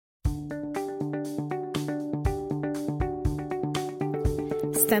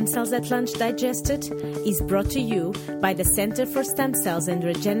Stem Cells at Lunch Digested is brought to you by the Centre for Stem Cells and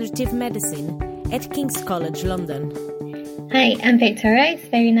Regenerative Medicine at King's College London. Hi, I'm Victoria. It's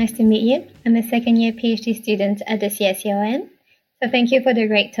very nice to meet you. I'm a second-year PhD student at the CSEON. So thank you for the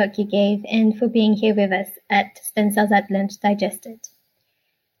great talk you gave and for being here with us at Stem Cells at Lunch Digested.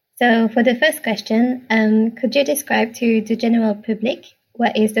 So for the first question, could you describe to the general public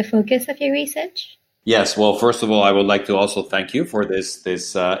what is the focus of your research? Yes. Well, first of all, I would like to also thank you for this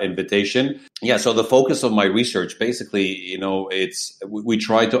invitation. Yeah. So the focus of my research, basically, we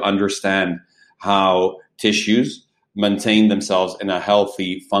try to understand how tissues maintain themselves in a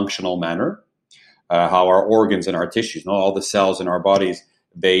healthy, functional manner. How our organs and our tissues, all the cells in our bodies,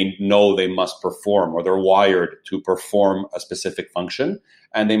 they know they must perform, or they're wired to perform a specific function,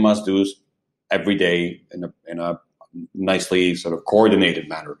 and they must do every day in a nicely sort of coordinated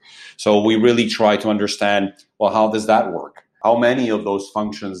manner. So we really try to understand, well, how does that work? How many of those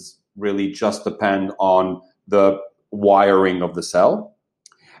functions really just depend on the wiring of the cell?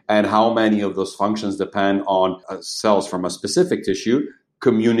 And how many of those functions depend on cells from a specific tissue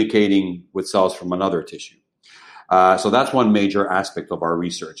communicating with cells from another tissue? So that's one major aspect of our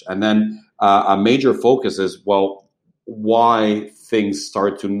research. And then a major focus is, well, why things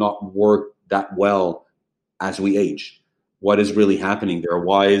start to not work that well as we age. What is really happening there?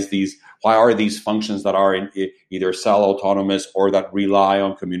 Why are these functions that are in either cell autonomous or that rely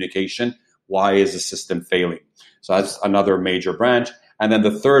on communication? Why is the system failing? So that's another major branch. And then the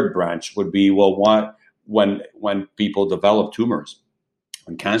third branch would be, well, why, when people develop tumors,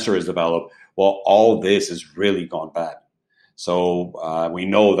 when cancer is developed, well, all this has really gone bad. So we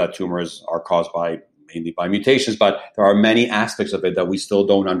know that tumors are caused mainly by mutations, but there are many aspects of it that we still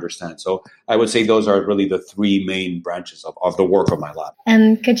don't understand. So I would say those are really the three main branches of the work of my lab.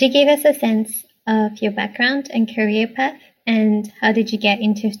 Could you give us a sense of your background and career path, and how did you get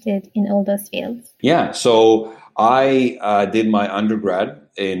interested in all those fields? Yeah, so I did my undergrad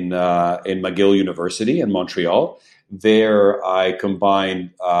in McGill University in Montreal. There I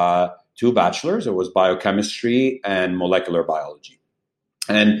combined two bachelors. It was biochemistry and molecular biology.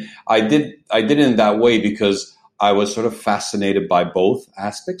 And I did it in that way because I was sort of fascinated by both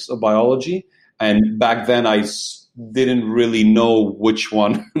aspects of biology. And back then I didn't really know which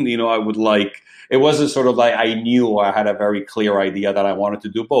one, I would like. It wasn't sort of like I knew, I had a very clear idea that I wanted to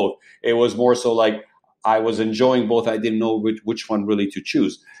do both. It was more so like I was enjoying both. I didn't know which one really to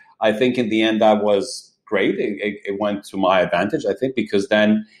choose. I think in the end that was great. It went to my advantage, I think, because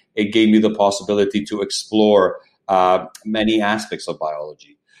then it gave me the possibility to explore many aspects of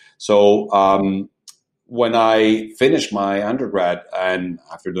biology. So when I finished my undergrad and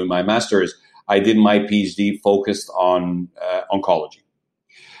after doing my master's, I did my PhD focused on oncology.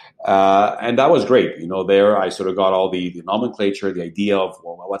 And that was great. There I sort of got all the nomenclature, the idea of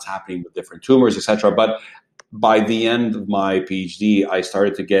what's happening with different tumors, etc. But by the end of my PhD, I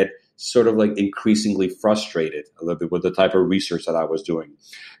started to get sort of like increasingly frustrated a little bit with the type of research that I was doing,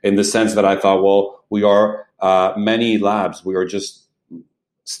 in the sense that I thought, well, we are many labs, we are just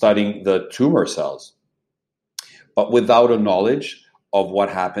studying the tumor cells, but without a knowledge of what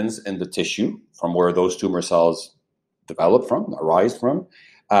happens in the tissue from where those tumor cells develop from, arise from.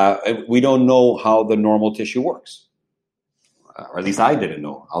 We don't know how the normal tissue works. Or at least I didn't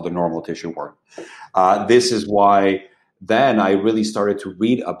know how the normal tissue worked. This is why then I really started to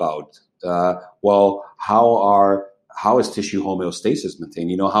read about, how is tissue homeostasis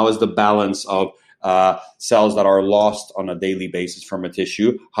maintained? How is the balance of cells that are lost on a daily basis from a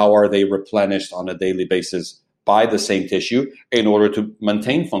tissue? How are they replenished on a daily basis by the same tissue in order to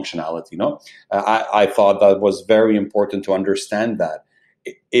maintain functionality? I thought that was very important to understand that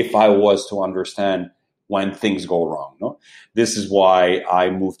if I was to understand when things go wrong. This is why I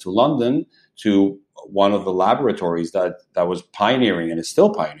moved to London, to one of the laboratories that was pioneering and is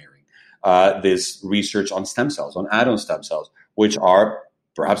still pioneering this research on stem cells, on add-on stem cells, which are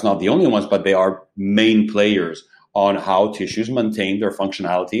perhaps not the only ones, but they are main players on how tissues maintain their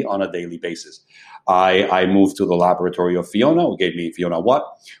functionality on a daily basis. I moved to the laboratory of Fiona Watt,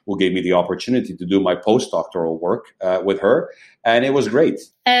 who gave me the opportunity to do my postdoctoral work with her, and it was great.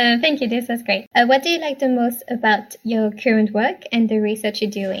 Thank you, this was great. What do you like the most about your current work and the research you're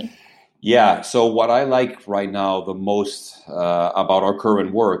doing? Yeah, so what I like right now the most about our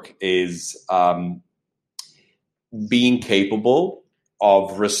current work is being capable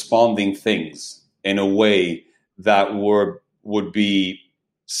of responding things in a way that would be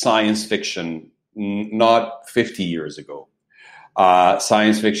science fiction not 50 years ago,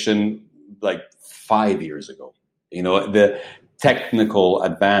 science fiction like 5 years ago. The technical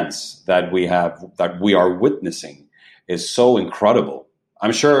advance that we are witnessing is so incredible.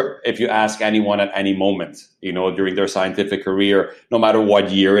 I'm sure if you ask anyone at any moment, during their scientific career, no matter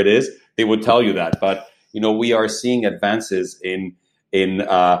what year it is, they would tell you that. But, we are seeing advances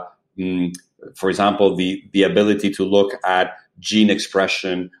for example, the ability to look at gene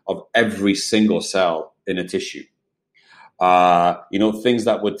expression of every single cell in a tissue. Things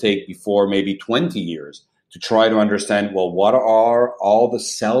that would take before maybe 20 years to try to understand, well, what are all the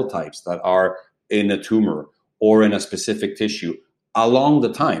cell types that are in a tumor or in a specific tissue along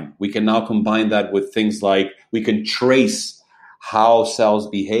the time. We can now combine that with things like we can trace how cells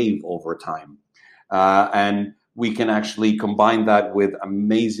behave over time. And we can actually combine that with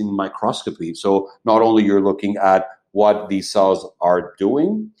amazing microscopy. So not only you're looking at what these cells are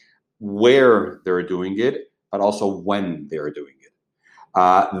doing, where they're doing it, but also when they're doing it.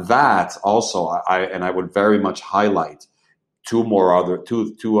 That also, I would very much highlight two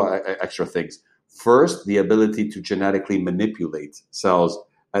extra things. First, the ability to genetically manipulate cells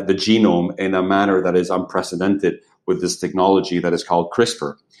at the genome in a manner that is unprecedented with this technology that is called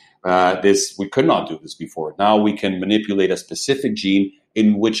CRISPR. We could not do this before. Now we can manipulate a specific gene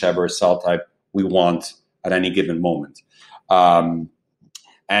in whichever cell type we want at any given moment.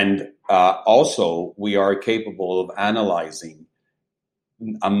 Also, we are capable of analyzing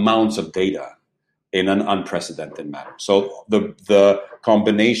amounts of data in an unprecedented manner. So the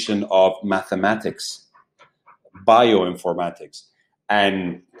combination of mathematics, bioinformatics,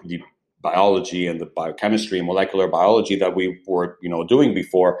 and the biology and the biochemistry and molecular biology that we were doing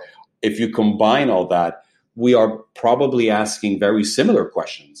before, if you combine all that, we are probably asking very similar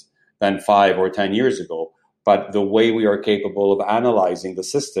questions than 5 or 10 years ago. But the way we are capable of analyzing the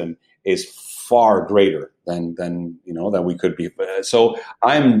system is far greater than we could be. So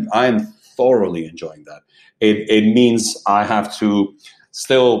I'm thoroughly enjoying that. It means I have to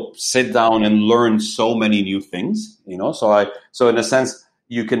still sit down and learn so many new things. So in a sense,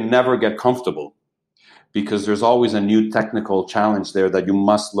 you can never get comfortable because there's always a new technical challenge there that you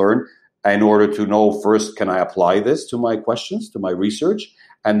must learn in order to know first, can I apply this to my questions, to my research,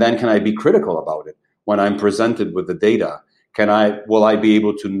 and then can I be critical about it when I'm presented with the data? Will I be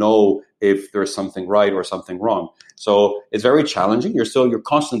able to know if there's something right or something wrong? So it's very challenging. You're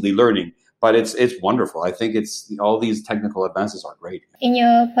constantly learning, but it's wonderful. I think all these technical advances are great. In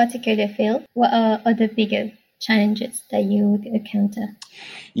your particular field, what are other bigger challenges that you would encounter?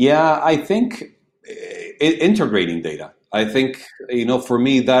 Yeah, I think integrating data. I think, for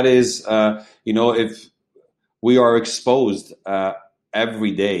me, that is, if we are exposed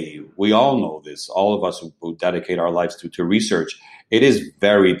every day, we all know this, all of us who dedicate our lives to research, it is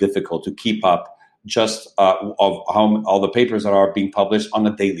very difficult to keep up just of how all the papers that are being published on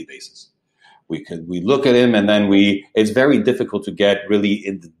a daily basis. We look at them and then it's very difficult to get really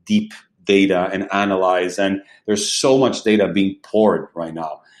in the deep data and analyze. And there's so much data being poured right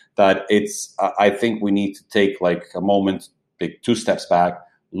now that I think we need to take like a moment, take 2 steps back,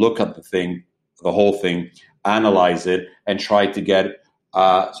 look at the whole thing, analyze it, and try to get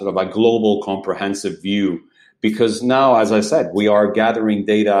sort of a global comprehensive view. Because now, as I said, we are gathering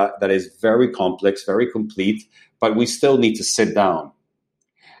data that is very complex, very complete, but we still need to sit down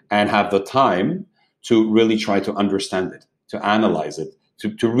and have the time to really try to understand it, to analyze it,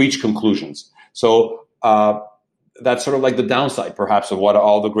 to reach conclusions. So that's sort of like the downside, perhaps, of what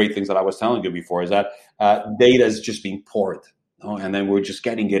all the great things that I was telling you before, is that data is just being poured, and then we're just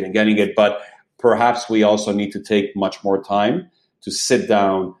getting it and getting it. But perhaps we also need to take much more time to sit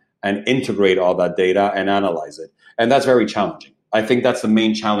down and integrate all that data and analyze it. And that's very challenging. I think that's the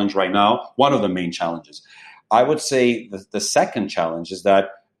main challenge right now, one of the main challenges. I would say the second challenge is that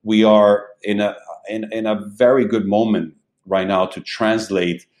we are in a very good moment right now to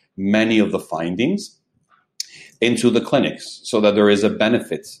translate many of the findings into the clinics so that there is a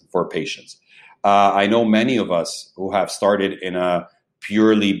benefit for patients. I know many of us who have started in a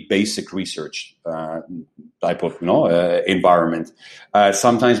purely basic research type of environment.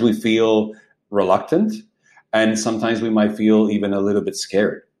 Sometimes we feel reluctant, and sometimes we might feel even a little bit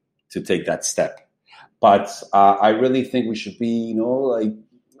scared to take that step. But I really think we should be,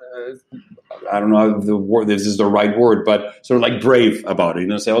 I don't know if the word, this is the right word, but sort of like brave about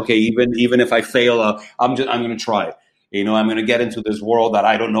it. Say, okay, even if I fail, I'm going to try it. I'm going to get into this world that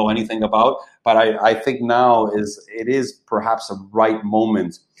I don't know anything about. But I think now it is perhaps a right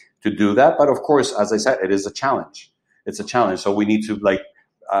moment to do that. But of course, as I said, it is a challenge. It's a challenge. So we need to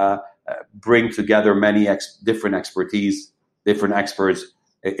bring together many different expertise, different experts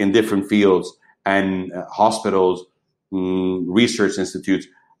in different fields, and hospitals, research institutes,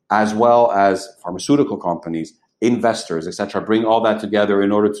 as well as pharmaceutical companies, investors, etc. Bring all that together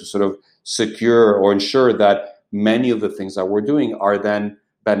in order to sort of secure or ensure that many of the things that we're doing are then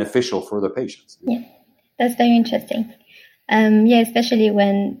beneficial for the patients. Yeah, that's very interesting. Especially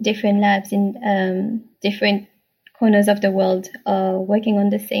when different labs in different corners of the world are working on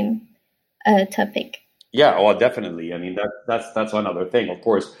the same topic. Yeah, well, definitely. I mean, that's another thing. Of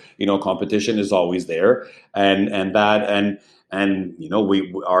course, competition is always there, and our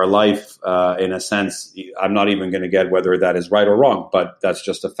life, in a sense, I'm not even going to get whether that is right or wrong, but that's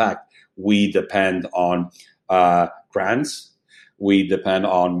just a fact. We depend on grants. We depend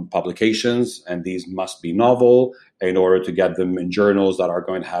on publications, and these must be novel in order to get them in journals that are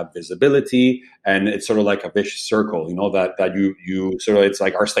going to have visibility. And it's sort of like a vicious circle, that you sort of, it's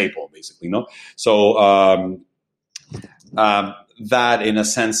like our staple, basically, So that, in a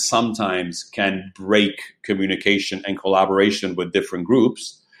sense, sometimes can break communication and collaboration with different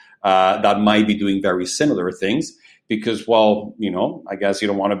groups that might be doing very similar things. Because, I guess you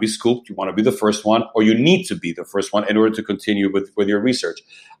don't want to be scooped. You want to be the first one, or you need to be the first one in order to continue with your research.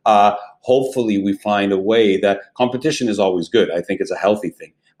 Hopefully, we find a way that competition is always good. I think it's a healthy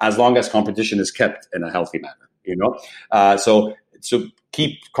thing, as long as competition is kept in a healthy manner. So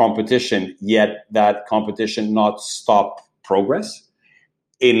keep competition, yet that competition not stop progress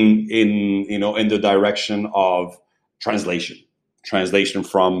in the direction of translation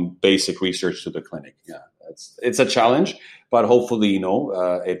from basic research to the clinic. Yeah. It's a challenge, but hopefully,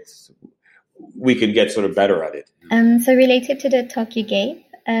 we can get sort of better at it. So related to the talk you gave,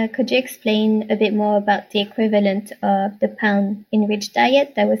 could you explain a bit more about the equivalent of the pound-enriched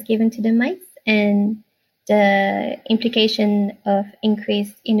diet that was given to the mice and the implication of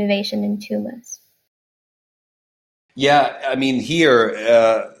increased innovation in tumors? Yeah, I mean, here,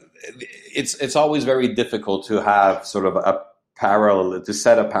 it's always very difficult to have sort of to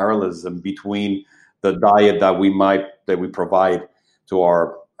set a parallelism between the diet that we provide to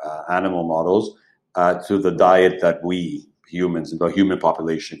our animal models to the diet that we humans, the human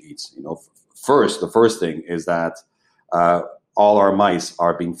population, eats. The first thing is that all our mice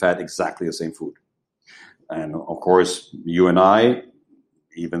are being fed exactly the same food, and of course, you and I,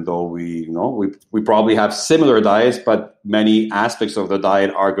 even though we probably have similar diets, but many aspects of the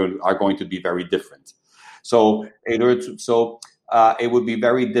diet are going to be very different. So it would be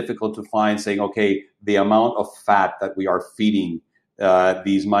very difficult to find saying, okay, the amount of fat that we are feeding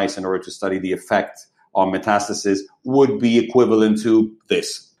these mice in order to study the effect on metastasis would be equivalent to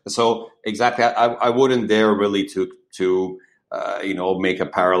this. So exactly, I wouldn't dare really to make a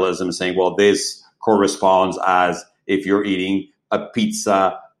parallelism saying, well, this corresponds as if you're eating a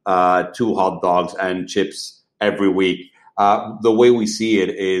pizza, 2 hot dogs and chips every week. The way we see it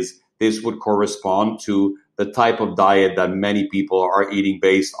is this would correspond to the type of diet that many people are eating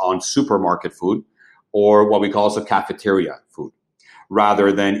based on supermarket food, or what we call also cafeteria food,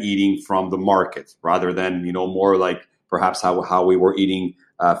 rather than eating from the market, rather than, more like perhaps how we were eating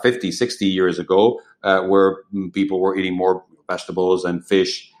 50, 60 years ago, where people were eating more vegetables and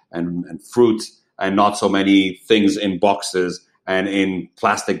fish and fruit and not so many things in boxes and in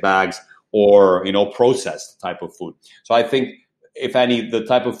plastic bags or, processed type of food. So I think, if any, the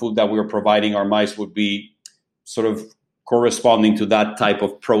type of food that we are providing our mice would be sort of corresponding to that type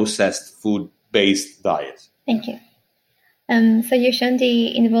of processed food-based diet. Thank you. So you've shown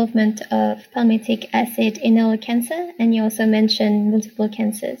the involvement of palmitic acid in oral cancer, and you also mentioned multiple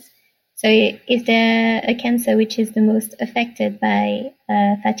cancers. So is there a cancer which is the most affected by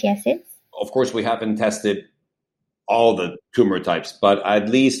fatty acids? Of course, we haven't tested all the tumor types, but at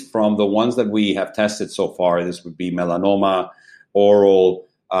least from the ones that we have tested so far, this would be melanoma, oral,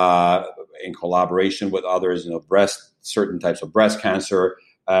 in collaboration with others, certain types of breast cancer,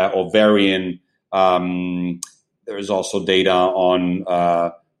 ovarian. There's also data on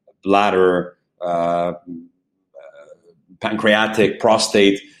bladder, pancreatic,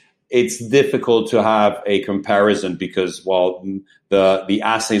 prostate. It's difficult to have a comparison because, the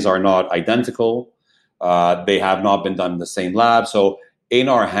assays are not identical. They have not been done in the same lab. So in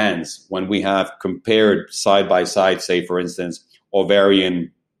our hands, when we have compared side by side, say, for instance,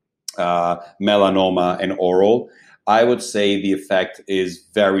 ovarian, melanoma, and oral, I would say the effect is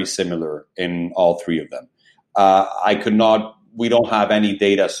very similar in all three of them. We don't have any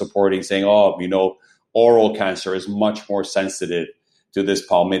data supporting saying, oral cancer is much more sensitive to this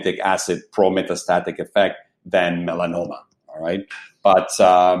palmitic acid pro-metastatic effect than melanoma. All right. But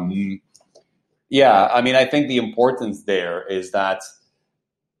I think the importance there is that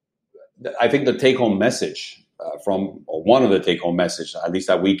I think the take-home message one of the take-home messages, at least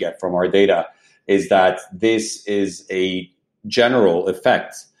that we get from our data, is that this is a general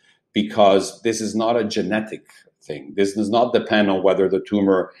effect because this is not a genetic thing. This does not depend on whether the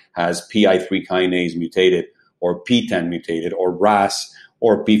tumor has PI3 kinase mutated or PTEN mutated, or RAS,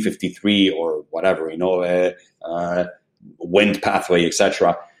 or P53, or whatever, Wnt pathway,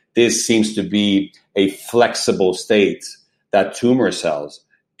 etc. This seems to be a flexible state that tumor cells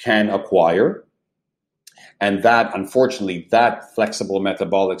can acquire. And that, unfortunately, that flexible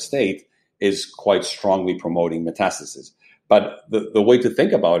metabolic state is quite strongly promoting metastasis. But the way to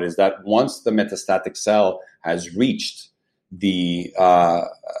think about it is that once the metastatic cell has reached the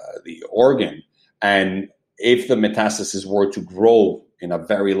organ, and if the metastasis were to grow in a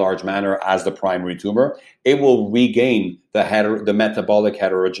very large manner as the primary tumor, it will regain the metabolic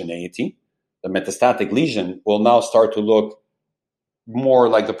heterogeneity. The metastatic lesion will now start to look more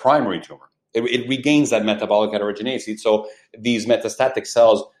like the primary tumor. It regains that metabolic heterogeneity. So these metastatic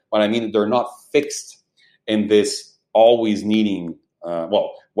cells, what I mean, they're not fixed in this always needing,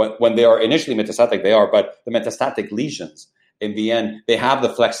 when they are initially metastatic, they are, but the metastatic lesions, in the end, they have the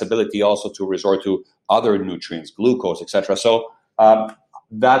flexibility also to resort to other nutrients, glucose, etc. So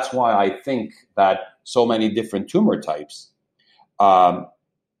that's why I think that so many different tumor types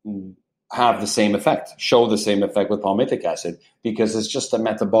have the same effect, show the same effect with palmitic acid, because it's just a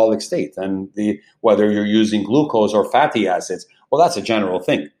metabolic state. And whether you're using glucose or fatty acids, well, that's a general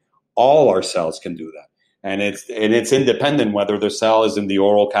thing. All our cells can do that. And it's independent whether the cell is in the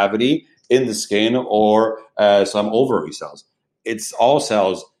oral cavity, in the skin, or some ovary cells. It's all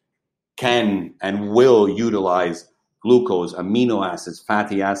cells can and will utilize glucose, amino acids,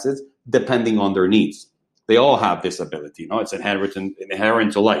 fatty acids, depending on their needs. They all have this ability, It's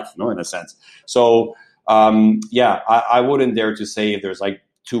inherent to life, in a sense. So, I wouldn't dare to say if there's like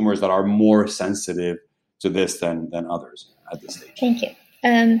tumors that are more sensitive to this than others at this stage. Thank you.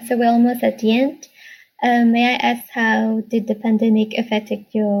 So we're almost at the end. May I ask, how did the pandemic affect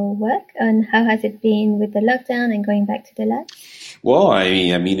your work, and how has it been with the lockdown and going back to the lab? Well,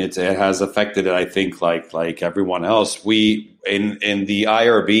 I mean, it has affected it. I think like everyone else. We in the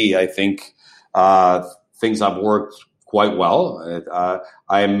IRB, I think things have worked quite well.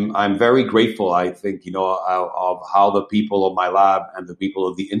 I'm very grateful. I think of how the people of my lab and the people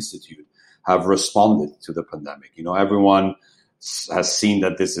of the institute have responded to the pandemic. Everyone has seen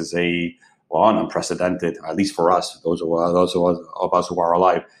that this is an unprecedented, at least for us, those of us who are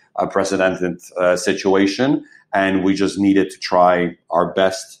alive, unprecedented situation, and we just needed to try our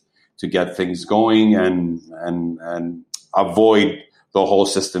best to get things going and avoid the whole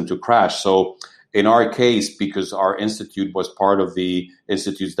system to crash. So in our case, because our institute was part of the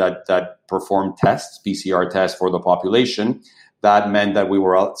institutes that performed tests, PCR tests for the population, that meant that we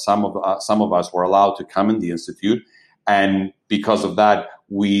were some of us were allowed to come in the institute, and because of that,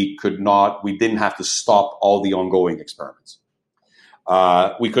 we didn't have to stop all the ongoing experiments.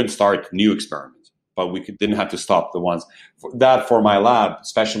 We couldn't start new experiments, but we didn't have to stop the ones. For my lab,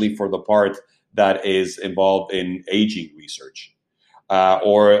 especially for the part that is involved in aging research,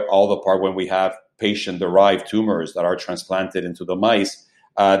 or all the part when we have patient-derived tumors that are transplanted into the mice,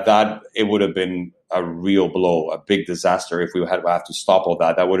 that it would have been a real blow, a big disaster if we had to stop all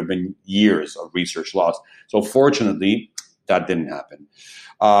that. That would have been years of research lost. So fortunately, that didn't happen.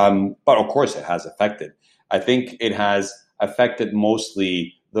 But of course, it has affected. I think it has affected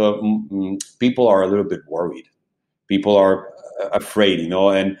mostly people are a little bit worried. People are afraid,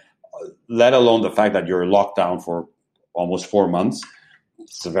 and let alone the fact that you're locked down for almost 4 months.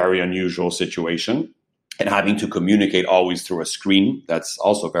 It's a very unusual situation. And having to communicate always through a screen, that's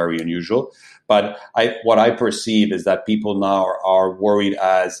also very unusual. But what I perceive is that people now are worried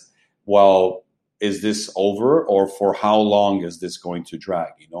as, well, is this over, or for how long is this going to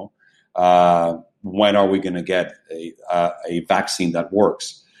drag? When are we going to get a vaccine that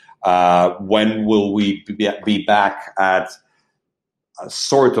works? When will we be back at a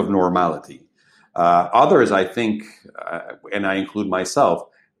sort of normality? Others, I think, and I include myself,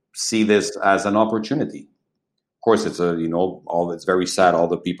 see this as an opportunity. Of course, it's it's very sad, all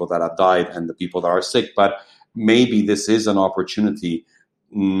the people that have died and the people that are sick, but maybe this is an opportunity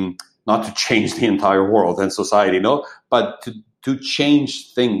not to change the entire world and society, but to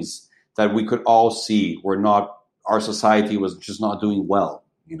change things that we could all see our society was just not doing well,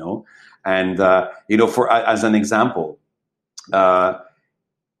 and as an example,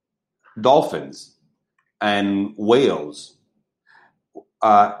 dolphins and whales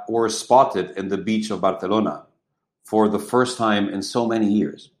were spotted in the beach of Barcelona for the first time in so many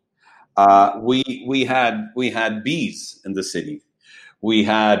years. We had bees in the city. We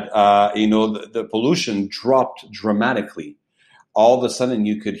had the pollution dropped dramatically. All of a sudden,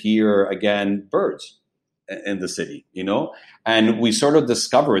 you could hear again birds in the city. And we sort of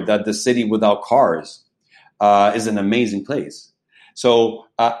discovered that the city without cars is an amazing place. So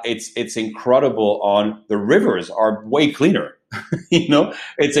it's incredible. On the rivers are way cleaner.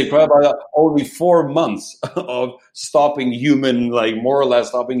 It's incredible. Only 4 months of stopping human, like more or less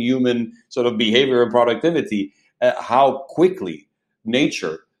stopping human sort of behavior and productivity. How quickly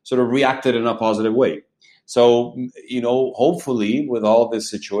nature sort of reacted in a positive way. So, hopefully with all this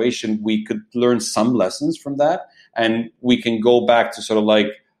situation, we could learn some lessons from that, and we can go back to sort of like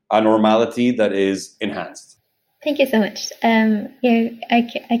a normality that is enhanced. Thank you so much.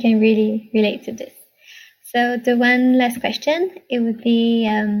 I can really relate to this. So the one last question, it would be,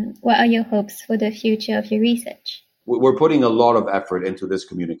 what are your hopes for the future of your research? We're putting a lot of effort into this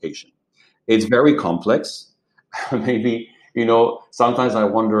communication. It's very complex. Maybe, sometimes I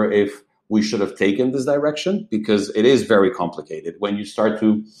wonder if we should have taken this direction, because it is very complicated. When you start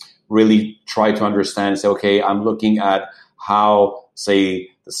to really try to understand, say, okay, I'm looking at how, say,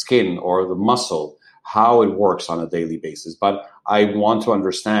 the skin or the muscle, how it works on a daily basis. But I want to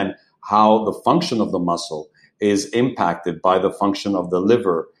understand how the function of the muscle is impacted by the function of the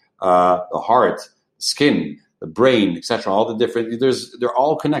liver, the heart, skin, the brain, etc. All the different, they're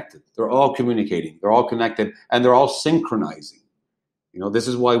all connected. They're all communicating. They're all connected, and they're all synchronizing. This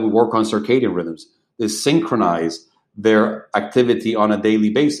is why we work on circadian rhythms. They synchronize their activity on a daily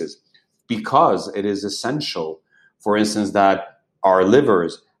basis, because it is essential, for instance, that our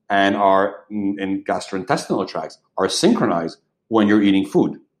livers and our gastrointestinal tracts are synchronized when you're eating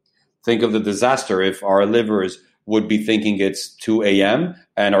food. Think of the disaster if our livers would be thinking it's 2 a.m.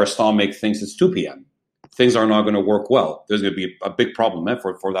 and our stomach thinks it's 2 p.m. Things are not going to work well. There's going to be a big problem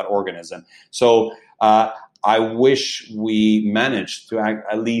for that organism. So I wish we managed to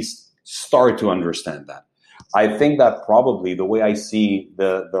at least start to understand that. I think that probably the way I see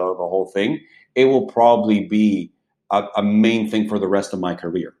the whole thing, it will probably be a main thing for the rest of my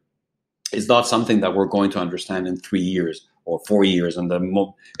career. It's not something that we're going to understand in 3 years or 4 years, and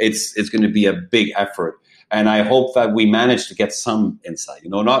it's going to be a big effort. And I hope that we manage to get some insight.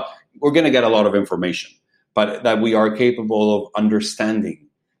 We're going to get a lot of information, but that we are capable of understanding,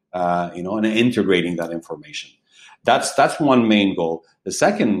 and integrating that information. That's one main goal. The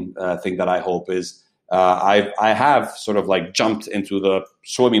second thing that I hope is I have sort of like jumped into the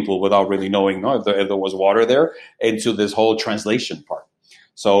swimming pool without really knowing if there was water there, into this whole translation part.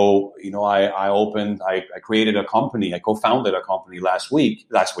 So, I created a company, I co-founded a company last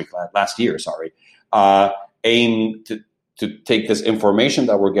year, aimed to take this information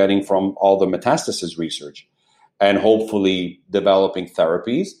that we're getting from all the metastasis research and hopefully developing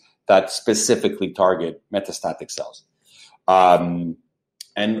therapies that specifically target metastatic cells. And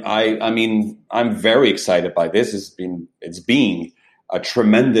I'm very excited by this. It's been a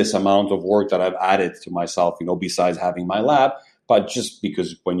tremendous amount of work that I've added to myself, besides having my lab. But just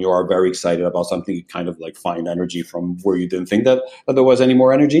because when you are very excited about something, you kind of like find energy from where you didn't think that there was any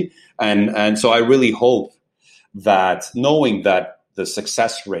more energy. And so I really hope that, knowing that the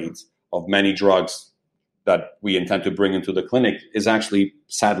success rate of many drugs that we intend to bring into the clinic is actually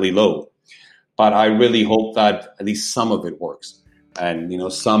sadly low. But I really hope that at least some of it works. And,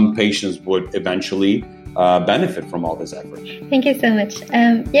 some patients would eventually benefit from all this effort. Thank you so much.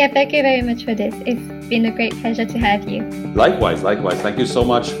 Thank you very much for this. It's been a great pleasure to have you. Likewise. Thank you so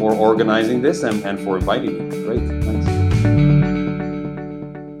much for organizing this and for inviting me. Great. Thanks.